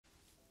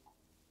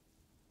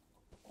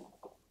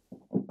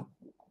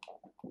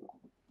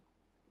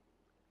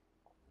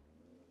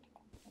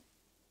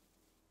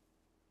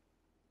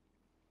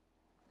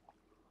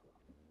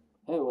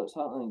Hey, what's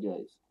happening,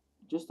 guys?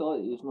 Just to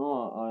let you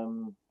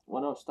know,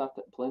 when I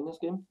started playing this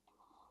game,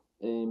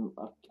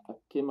 I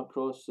came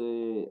across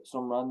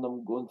some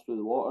random going through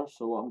the water.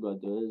 So what I'm gonna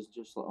do is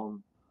just let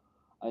him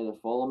either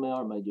follow me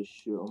or I might just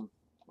shoot him.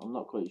 I'm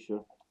not quite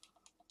sure.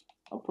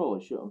 I'll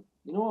probably shoot him.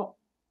 You know what?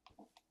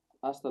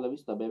 Hasta la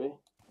vista, baby.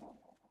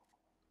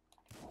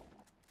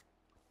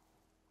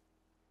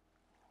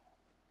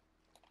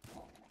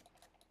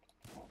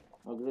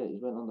 Oh great,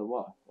 he's went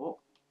underwater. Oh,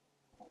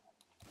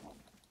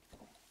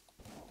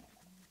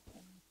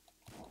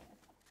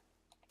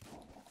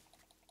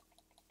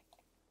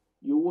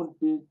 you won't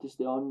be able to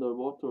stay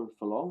underwater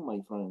for long, my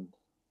friend.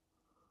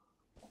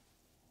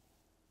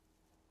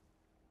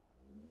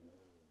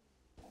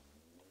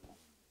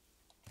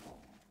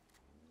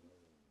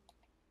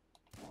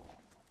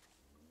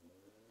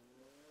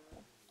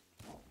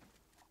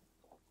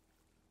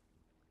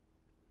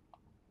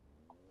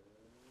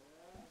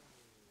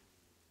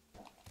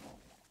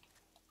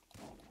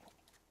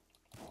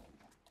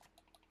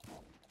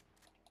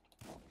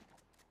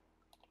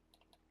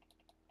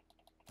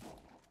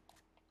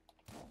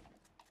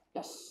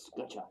 Yes,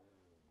 gotcha.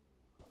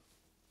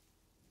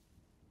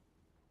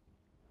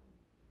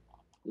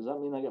 Does that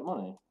mean I get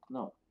money?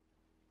 No.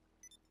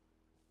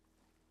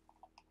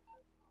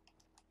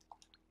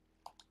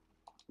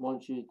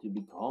 Want you to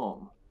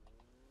become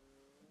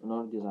an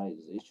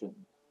organization.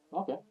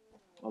 Okay,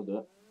 I'll do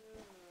it.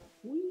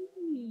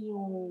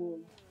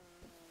 Whee!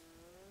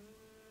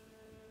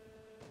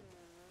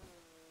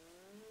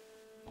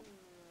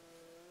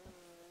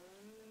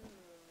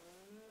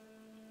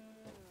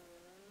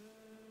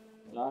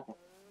 Okay,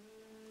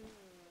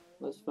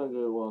 let's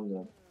figure out what I'm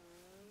doing.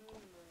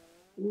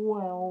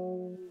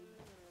 Well,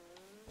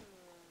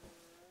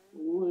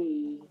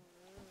 we.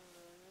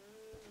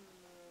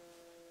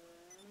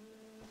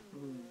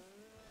 Hmm.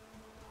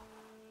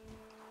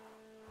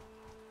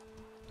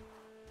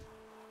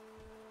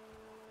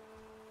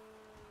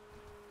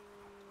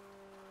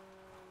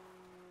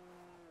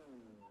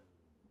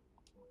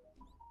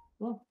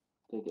 Well,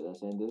 take it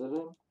this end of the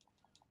room.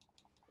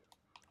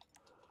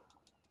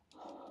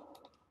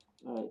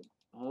 Alright,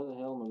 how the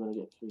hell am I going to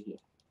get through here?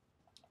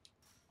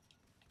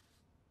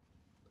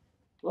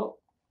 Well,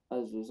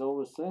 as is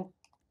always say,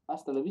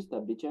 hasta la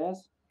vista, bitches.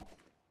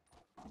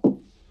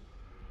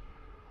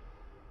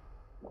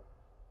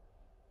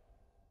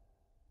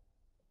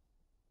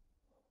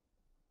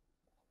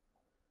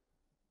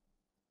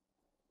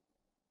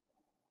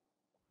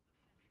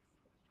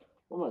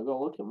 Oh my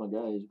god, look at my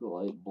guy, he's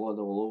got like blood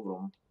all over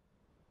him.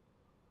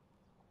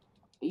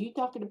 Are you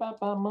talking about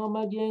my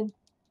mama again?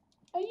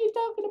 Are you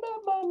talking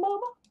about my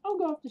mama? I'm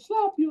going to have to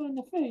slap you in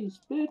the face,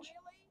 bitch.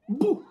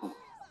 Come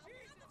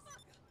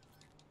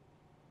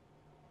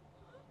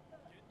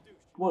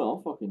on,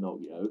 I'll fucking knock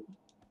you out.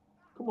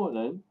 Come on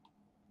then.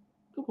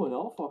 Come on,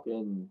 I'll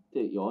fucking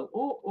take you on.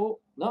 Oh, oh,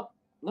 no,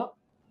 no.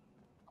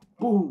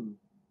 Boom.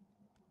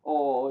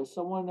 Oh, is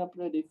someone a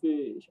pretty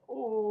fish?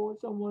 Oh, is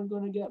someone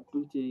gonna get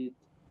booted?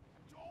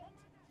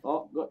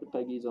 Oh, got the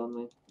piggies on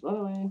me. Run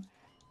away.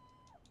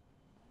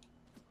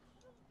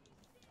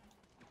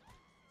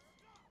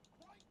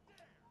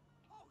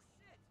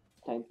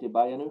 Time to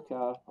buy a new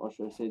car. Or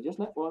should I say just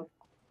nick one?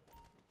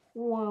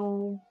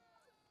 Wow.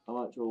 I'm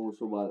actually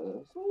so bad at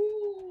this.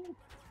 Whee!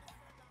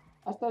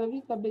 Hasta la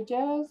vista,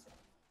 bitches.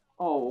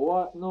 Oh,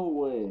 what? No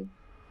way.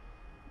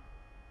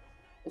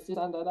 This is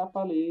under the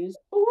police.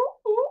 Ooh,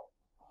 ooh.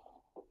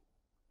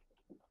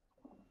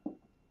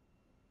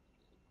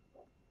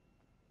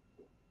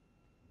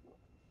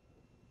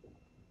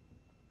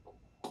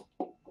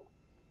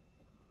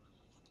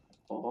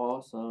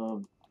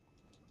 Awesome.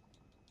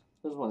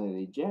 There's one of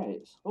the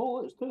jets. Oh,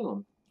 look, it's two of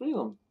them. Three of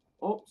them.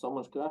 Oh,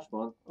 someone's crashed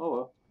one. Oh,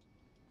 well.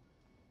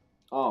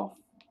 Oh,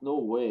 no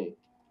way.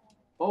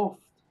 Oh,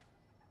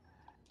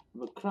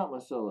 but crap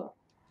myself.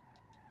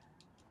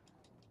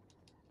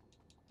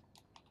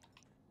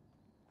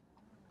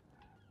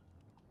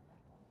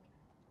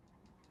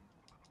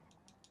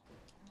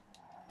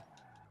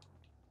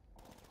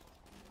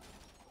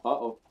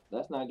 Uh-oh,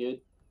 that's not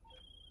good.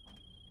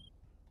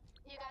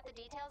 You got the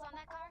details on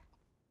that car?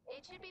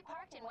 It should be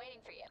parked and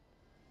waiting for you.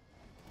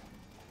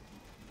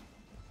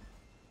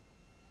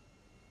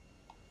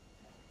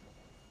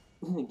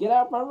 Get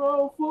out my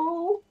road,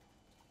 fool!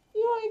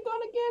 You ain't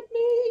gonna get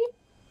me!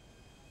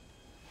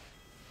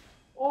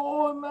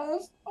 Oh, I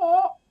missed!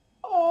 Oh,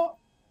 oh,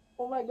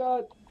 oh my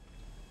god!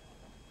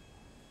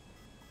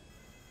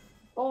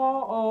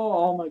 Oh, oh,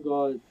 oh my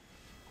god!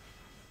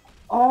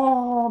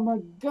 Oh my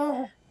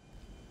god!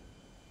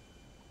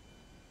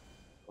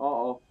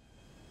 Uh-oh.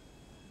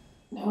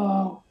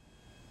 No!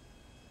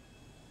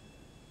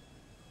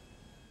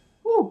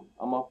 Whew!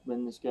 I'm up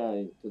in the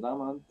sky, because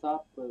I'm on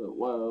top of the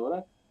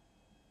world.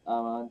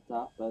 I'm on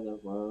top of the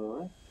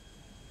world.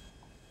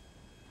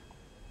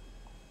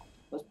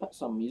 Let's put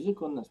some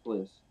music on this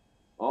place.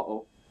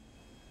 Uh-oh.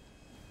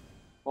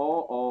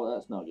 Oh, oh,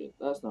 that's not good.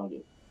 That's not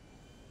good.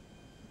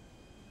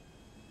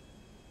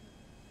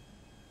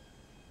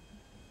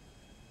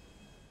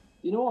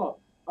 You know what?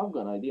 I've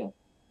got an idea.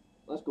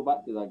 Let's go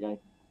back to that guy.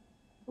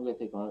 I'm gonna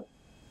take one out.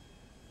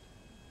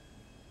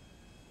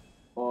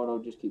 Or I'll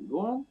just keep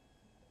going.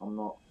 I'm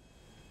not.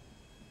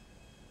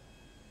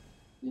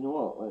 You know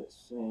what?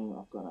 Let's.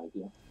 I've got an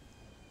idea.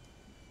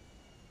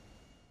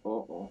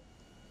 Oh.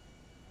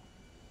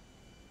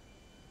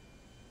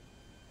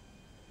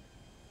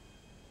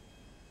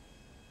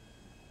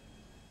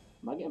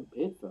 Am I getting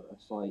paid for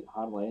this? Like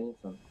hardly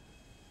anything.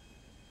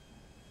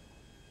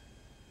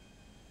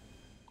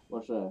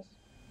 What's this?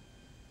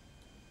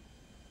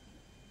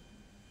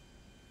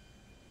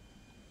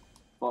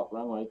 Fuck,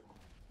 wrong way.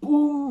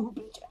 Boom,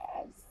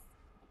 bitches!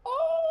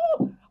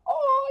 Oh,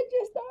 I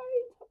just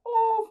died.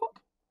 Oh,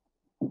 fuck.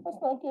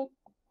 That's not good.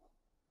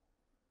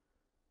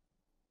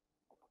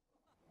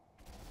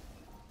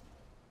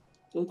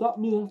 Does that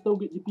mean I still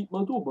get to beat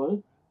my door,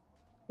 boy?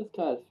 This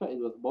car is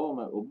fitted with a bomb.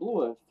 It will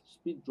blow if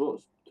speed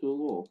drops too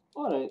low.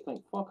 Alright,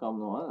 think fuck, I'm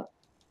not in it.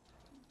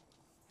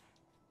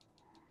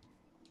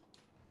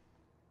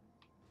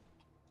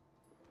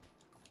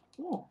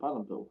 Oh,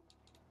 paddle pill.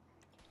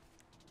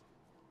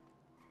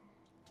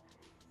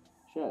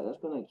 Shit, that's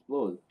gonna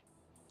explode.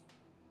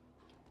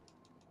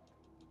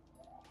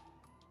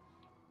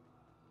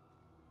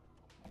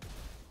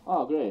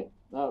 Oh, great.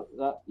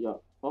 Yeah.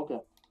 Okay.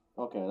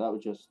 Okay, that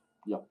was just,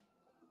 yeah.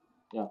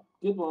 Yeah.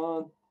 Good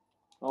one.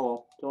 Oh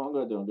well, so what I'm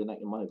gonna do, I'm gonna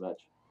get your money,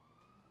 bitch.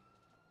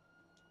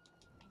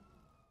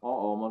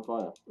 Uh-oh, I'm on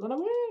fire. Run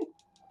away!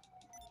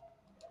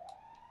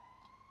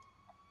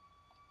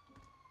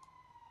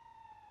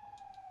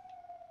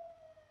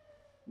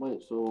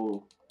 Wait,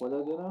 so, what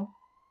do I do now?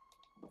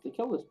 I have to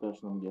kill this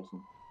person, I'm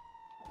guessing.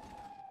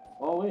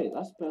 Oh wait,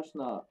 that's the person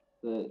that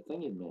the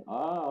thingy made.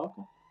 Ah,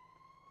 okay.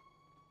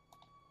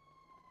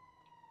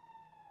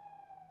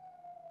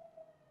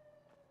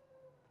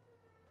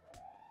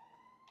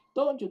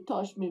 Don't you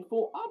touch me,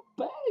 fool. I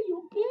bet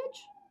you, bitch.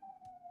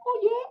 Oh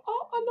yeah,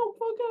 I know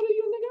fuck out of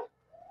you, nigga.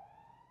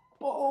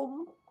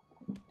 Boom.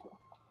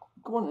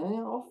 Come on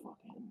in,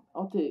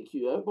 I'll take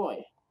you out,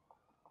 boy.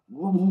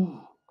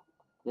 Woo.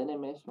 Then they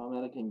mess with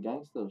American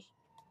gangsters.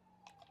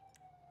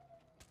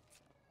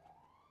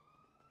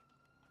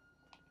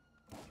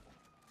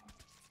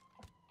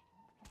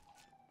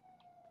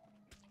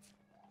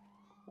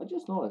 I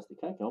just noticed they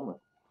can't kill me.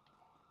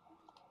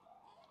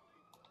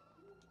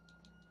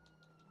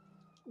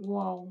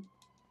 Wow.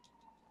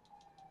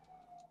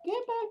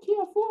 Get back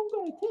here, fool. I'm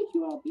gonna take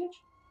you out, bitch.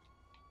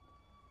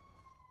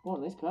 Oh,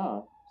 nice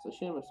car. It's a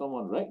shame if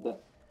someone wrecked it.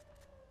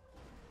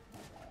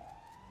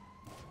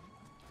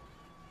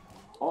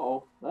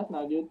 Uh-oh, that's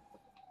not good.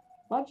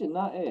 Imagine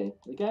that, eh?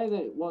 The guy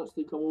that wants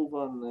to come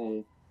over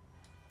and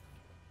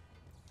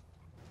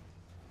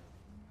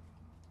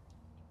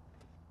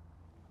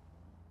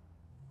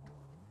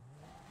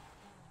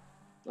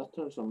let's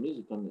turn some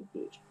music on this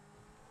bitch.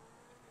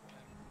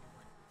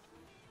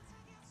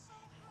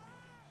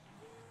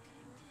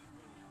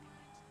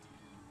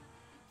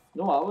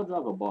 No, I would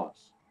drive a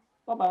bus.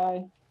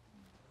 Bye-bye.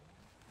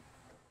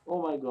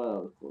 Oh my god,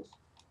 that was close.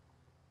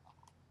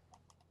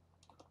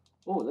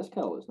 Oh, this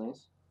car looks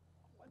nice.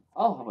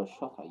 I'll have a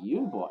shot at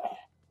you, boy.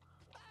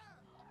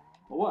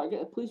 Well, what, I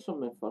get a police from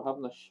me for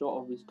having a shot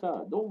of his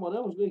car. Don't worry,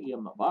 I was going to give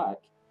him it back.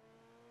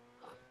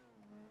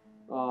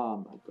 Oh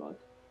my god.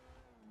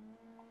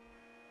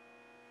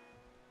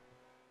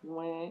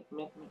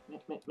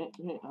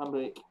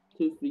 Handbrake.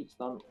 2 feet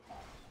stunt.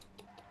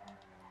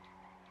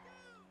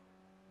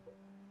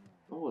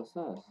 Oh, what's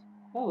this?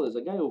 Oh, there's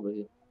a guy over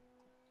here.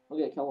 I'm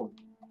gonna kill him.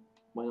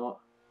 Why not?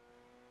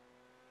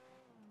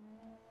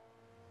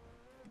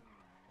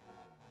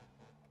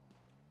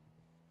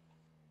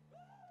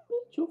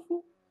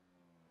 Chuffle.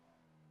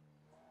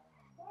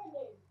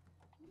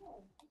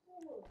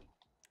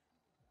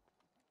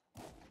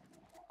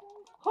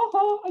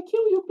 Haha, I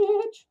kill you,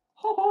 bitch!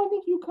 Haha,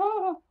 nick your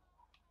car!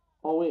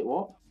 Oh, wait,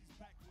 what?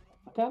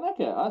 I can't nick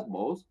it, that's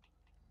balls.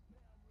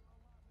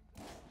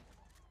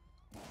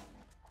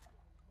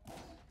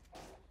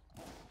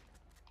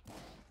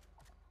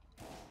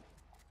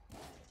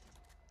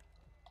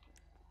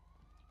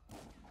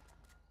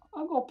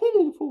 I got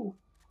pity fool.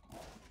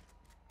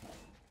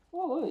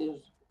 Oh,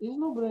 look, there's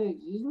no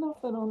brakes, there's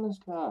nothing on this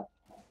car.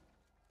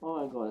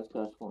 Oh my god, this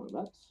car's falling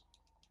to bits.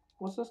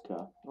 What's this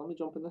car? Let me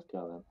jump in this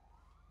car then.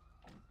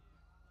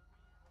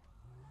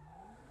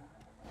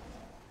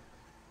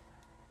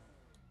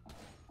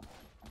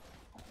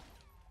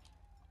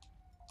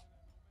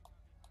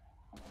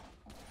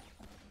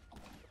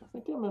 I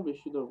think I maybe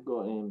should have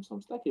got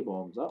some sticky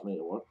bombs, that might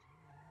have worked.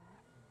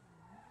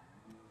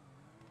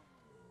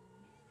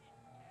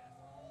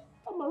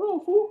 I'm a real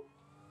fool.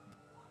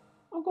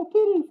 I got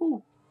pity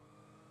fool.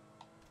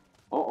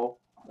 Uh-oh,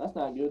 that's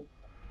not good.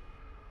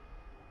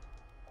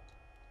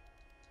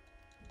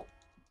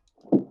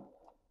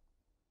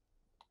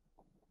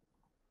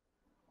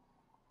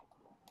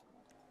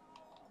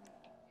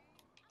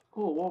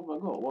 Oh, what have I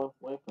got? What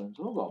weapons?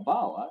 I've got a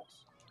battle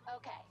axe.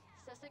 Okay,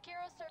 so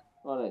Sekiro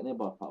Alright,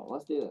 neighbour pal,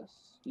 let's do this.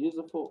 Use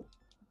the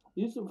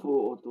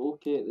photo to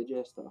locate the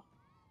jester.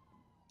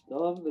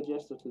 Deliver the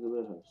jester to the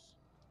warehouse.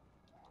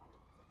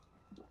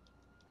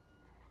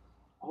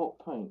 Hot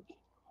pink.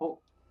 Hot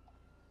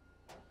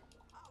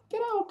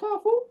Get out,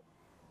 careful!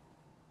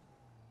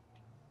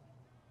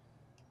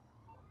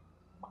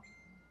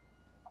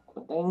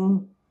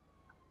 Ding!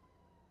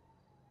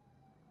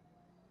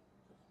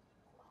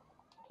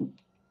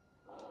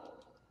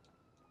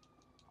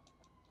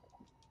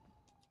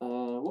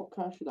 What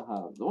car should I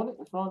have? The one at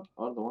the front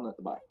or the one at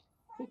the back?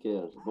 Who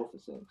cares? They're both the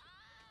same.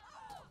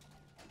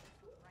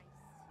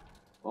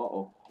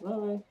 Uh-oh. No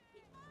way.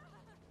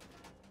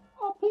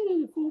 Oh, Peter,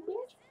 you fool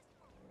bitch.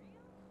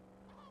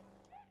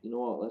 You know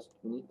what?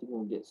 We need to go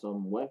and get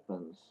some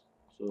weapons.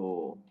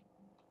 So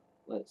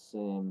let's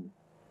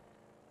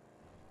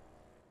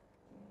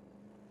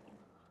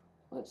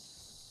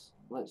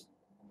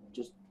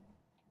just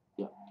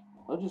yeah.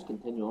 I'll just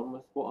continue on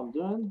with what I'm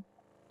doing.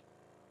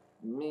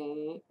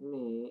 Me,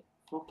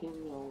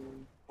 fucking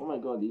Noone. Oh my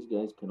god, these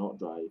guys cannot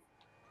drive.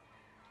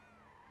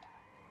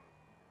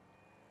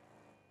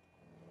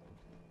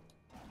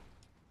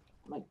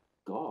 My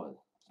god,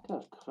 this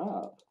car's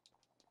crap.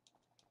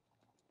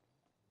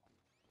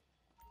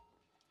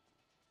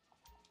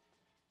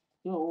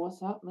 Yo, what's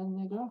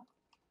happening, nigga?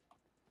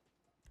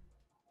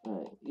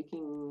 Alright, you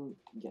can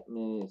get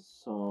me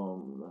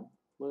some.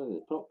 What are they?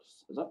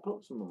 Prox? Is that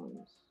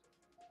proximals?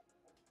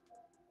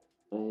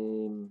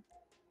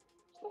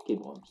 Sticky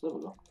bombs. There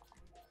we go.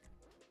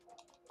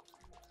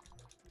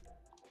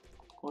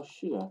 Oh,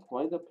 sugar.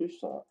 Why did I push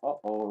that? Uh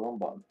oh, wrong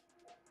button.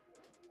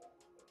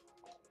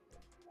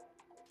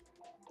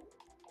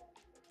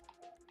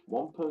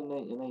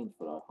 £1.99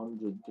 for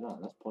 100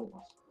 grand. That's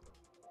pointless.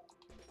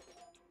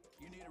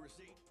 You need a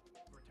receipt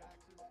for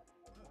taxes?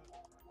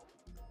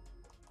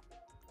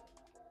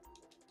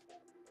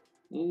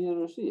 You need a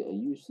receipt? Are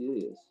you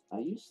serious?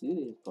 Are you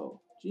serious,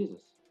 pal?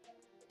 Jesus.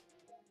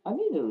 I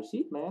need a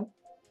receipt, man.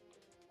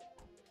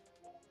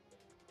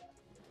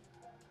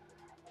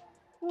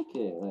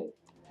 Okay, right.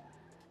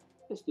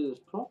 Let's do this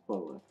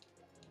properly.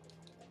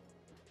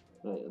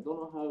 Right, I don't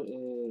know how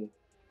to...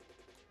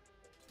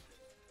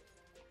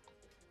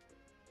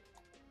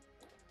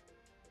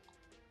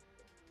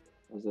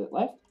 Is it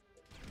left?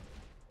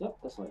 Yep,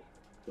 that's left.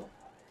 Go.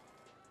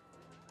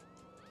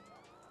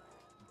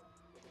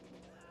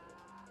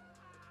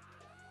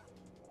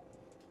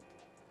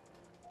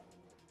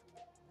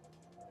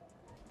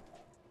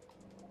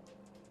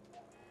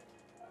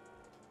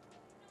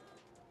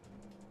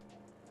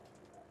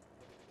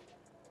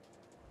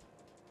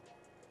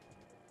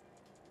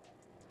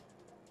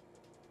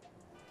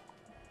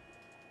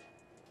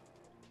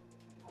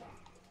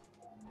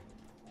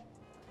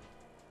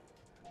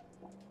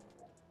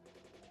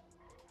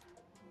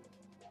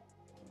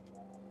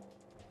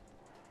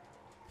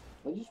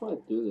 I just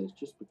want to do this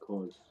just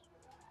because.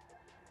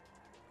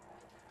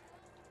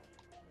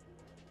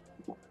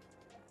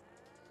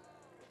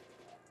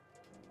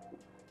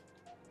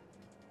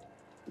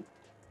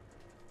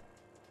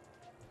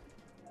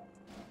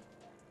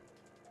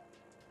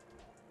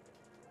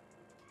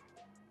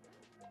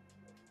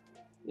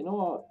 You know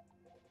what?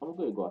 I'm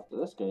going to go after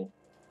this guy.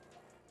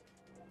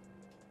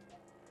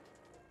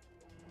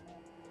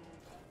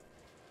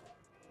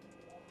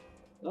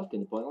 That's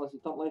kind of pointless. You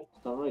turn left,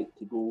 turn right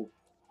to go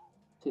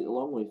take the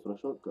long way for a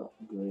shortcut.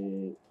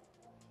 Great.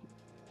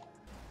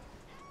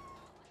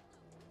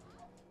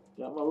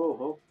 Get my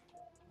roho.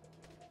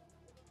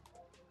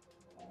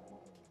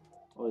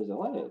 Oh, he's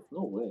alive?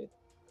 No way.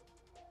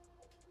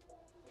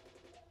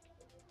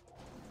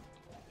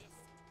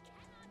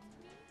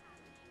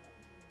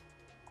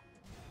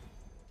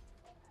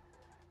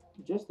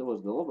 Jester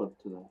was delivered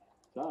to the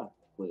car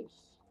place.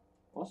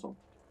 Awesome.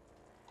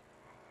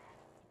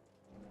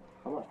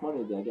 How much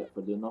money did I get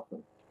for doing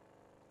nothing?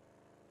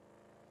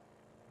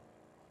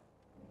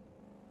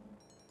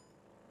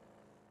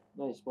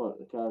 Nice work,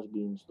 the car's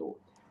being stowed.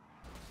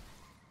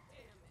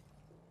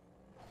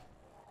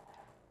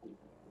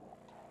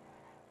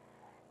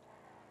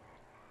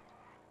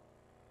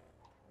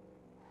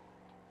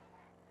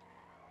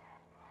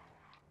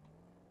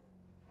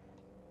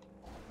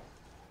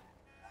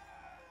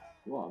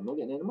 Well, I'm not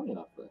getting any money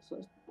after this,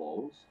 that's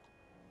balls.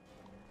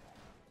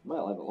 Might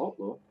level up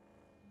though.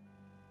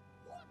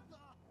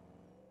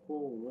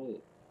 Oh,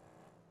 wait.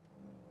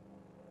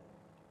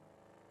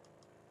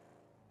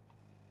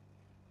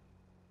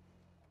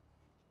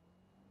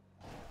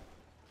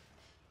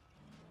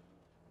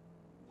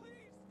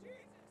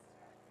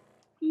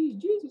 Please,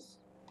 Jesus.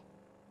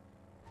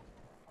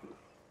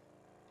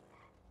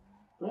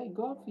 Pray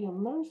God for your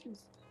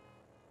mercies.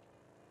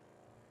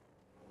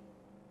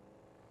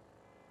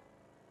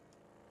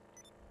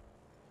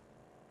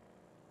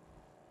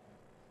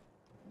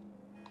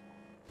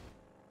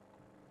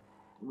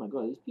 Oh my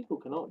god, these people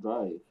cannot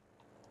drive.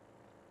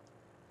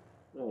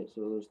 Right,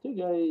 so there's two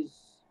guys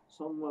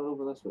somewhere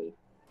over this way.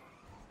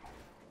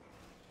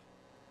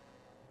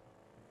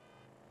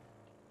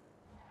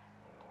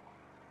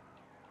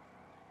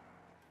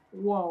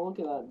 Wow, look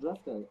at that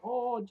drifting.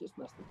 Oh, just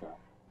missed the car.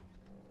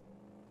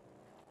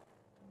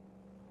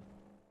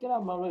 Get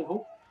out of my way,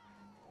 Hope.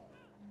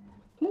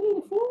 Pity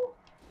the fool.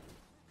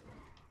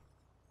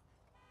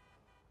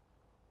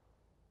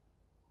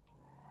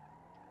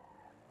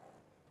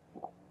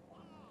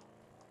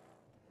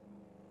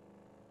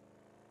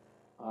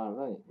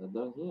 Alright, they're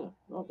down here.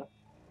 Okay.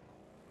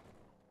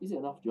 Easy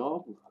enough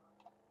job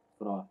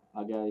for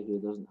a guy who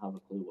doesn't have a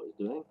clue what he's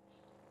doing.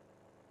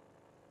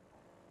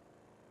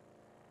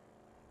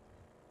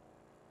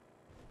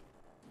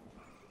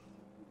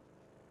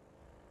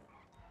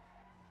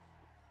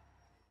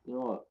 You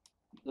know what?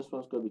 This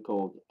one's going to be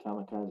called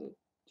Kamikaze.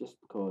 Just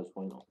because,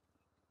 why not?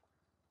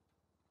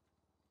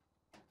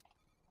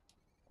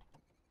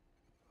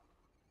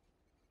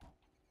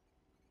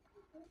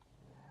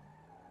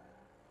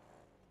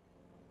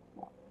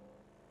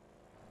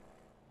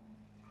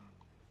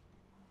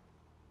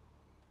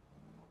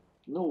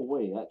 No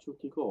way, actually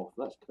took off.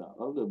 That's crap.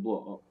 I'm going to blow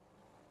it up.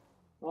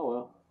 Oh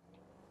well.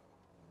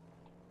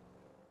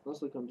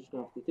 Looks like I'm just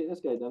going to have to take this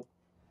guy down.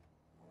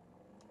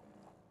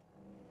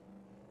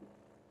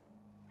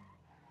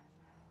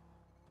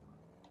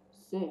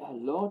 Say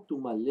hello to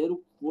my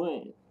little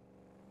friend.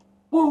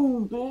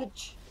 Boom,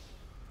 bitch!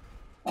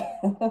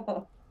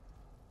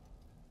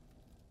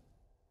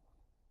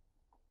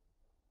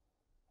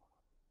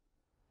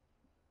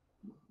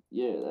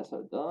 Yeah, that's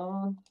how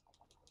done.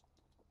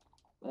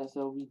 That's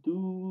how we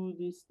do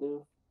this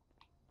stuff.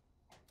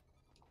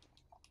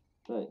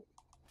 Right.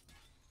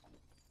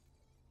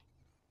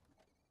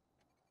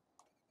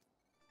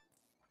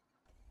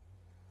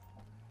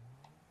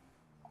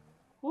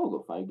 Oh,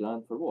 got 5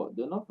 grand for what?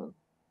 Do nothing.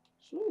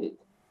 Sweet.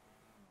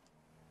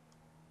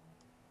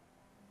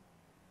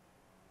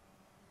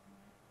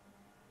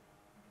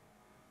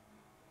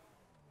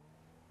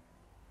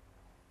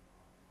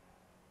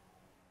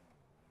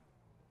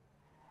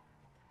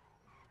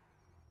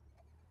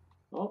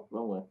 Oh,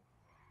 wrong way.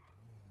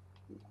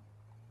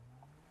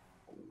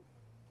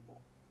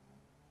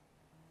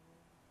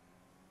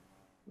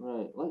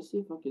 Right, let's see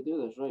if I can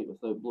do this right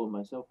without blowing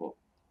myself up.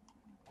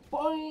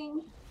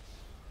 Boing!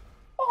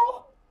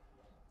 Oh!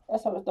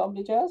 That's how it's done,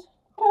 bitches.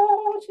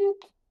 Oh,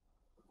 shit!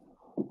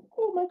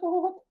 Oh my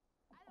god!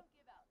 I don't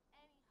give out any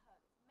hugs.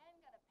 Men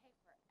gotta pay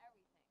for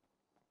everything.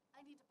 I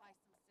need to buy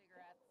some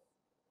cigarettes.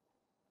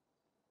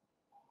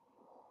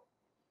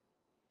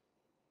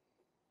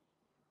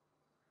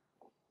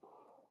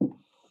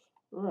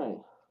 Right,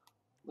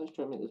 let's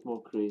try and make this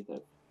more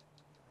creative.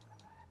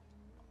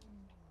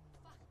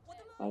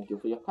 Thank you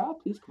for your car,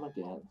 please come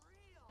again.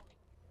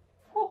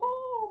 Ho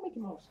ho, Mickey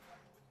Mouse.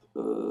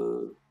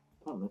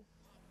 Pardon me.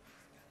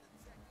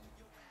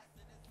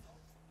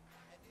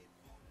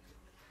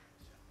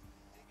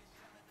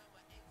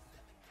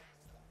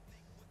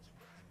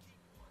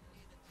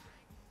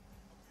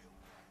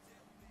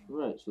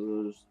 Right, so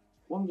there's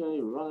one guy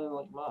running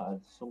like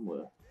mad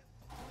somewhere.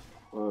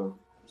 Or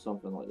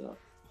something like that.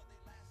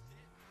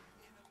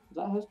 Is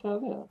that his car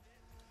there?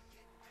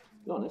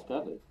 Go on, his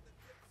car there.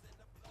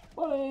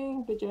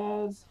 Boing,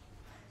 bitches!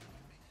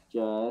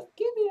 Just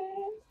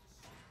kidding!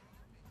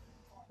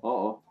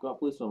 Uh-oh, got a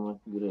police on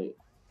me. Great.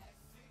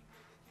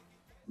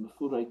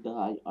 Before I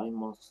die, I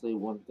must say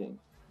one thing.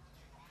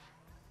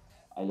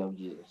 I love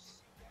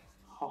Jesus.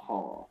 Ha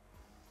ha.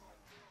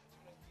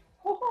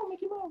 Ha ha,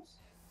 Mickey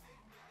Mouse.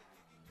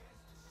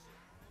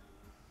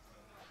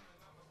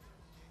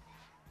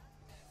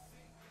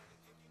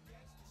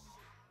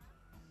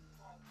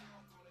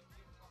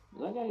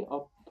 Is that guy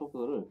up top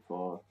of the roof,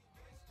 or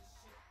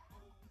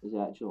is he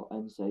actually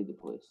inside the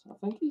place? I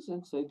think he's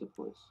inside the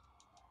place.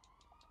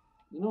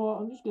 You know what?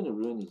 I'm just going to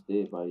ruin his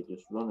day by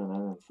just running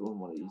in and throwing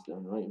one of these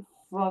down right in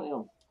front of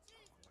him.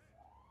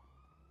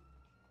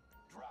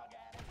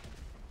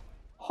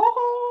 Ha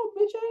ha,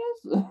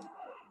 bitches!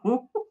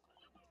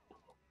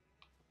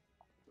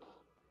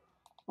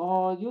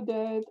 Oh, you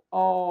dead.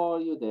 Oh,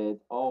 you dead.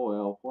 Oh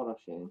well, what a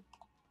shame.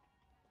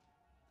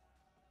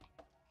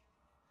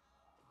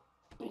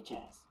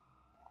 Bitches.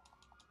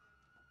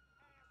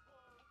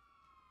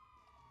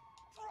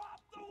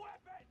 Drop the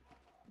weapon!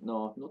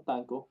 No, no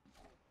tanko.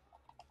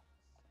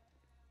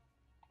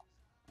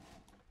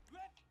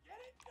 Let's get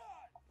it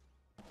done!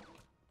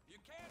 You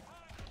can't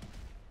hide!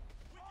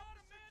 We got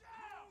a man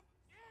now!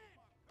 In!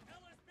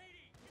 LSPD!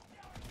 Get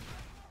down!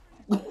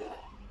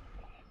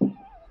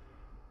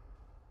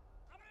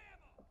 I'm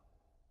ammo!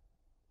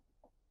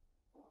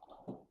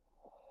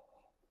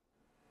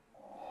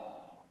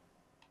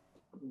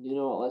 You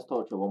know what? Let's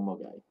torture one more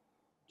guy.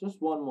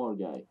 Just one more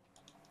guy.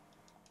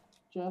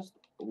 Just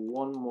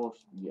one more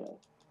guy.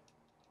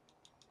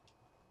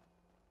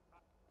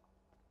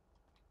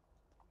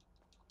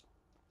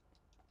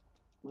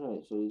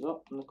 Right, so he's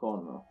up in the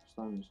corner,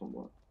 standing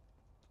somewhere.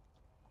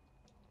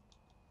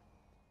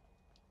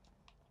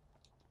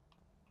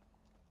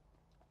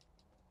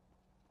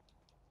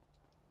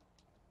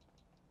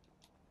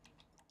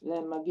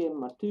 Let me get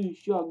my 2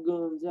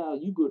 shotguns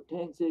out. You got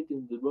 10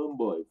 seconds to run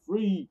by.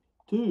 3,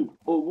 2,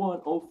 or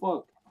 1. Oh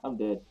fuck, I'm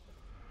dead.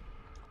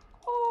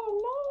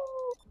 Oh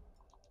no!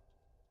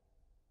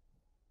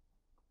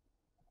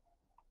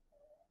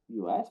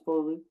 You asked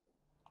for it.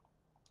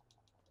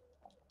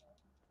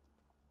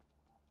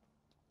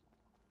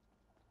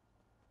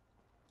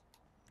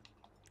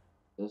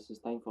 This is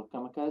time for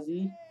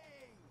kamikaze.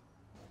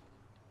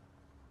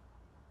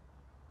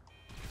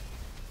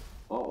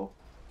 Uh oh.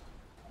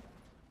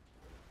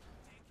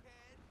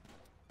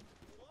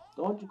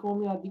 What'd you call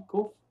me, a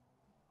decof?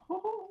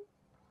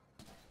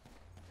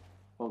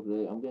 Oh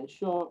great, I'm getting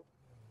shot.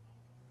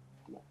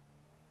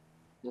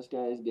 This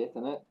guy is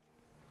getting it.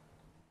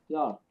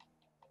 Yeah,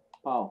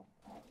 pal.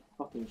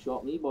 Fucking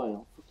shot me, boy.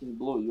 I'll fucking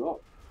blow you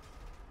up.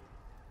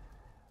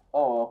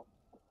 Oh well.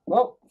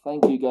 Well,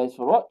 thank you guys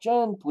for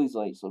watching. Please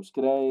like,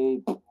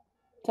 subscribe,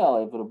 tell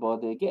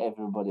everybody, get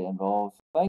everybody involved. Thank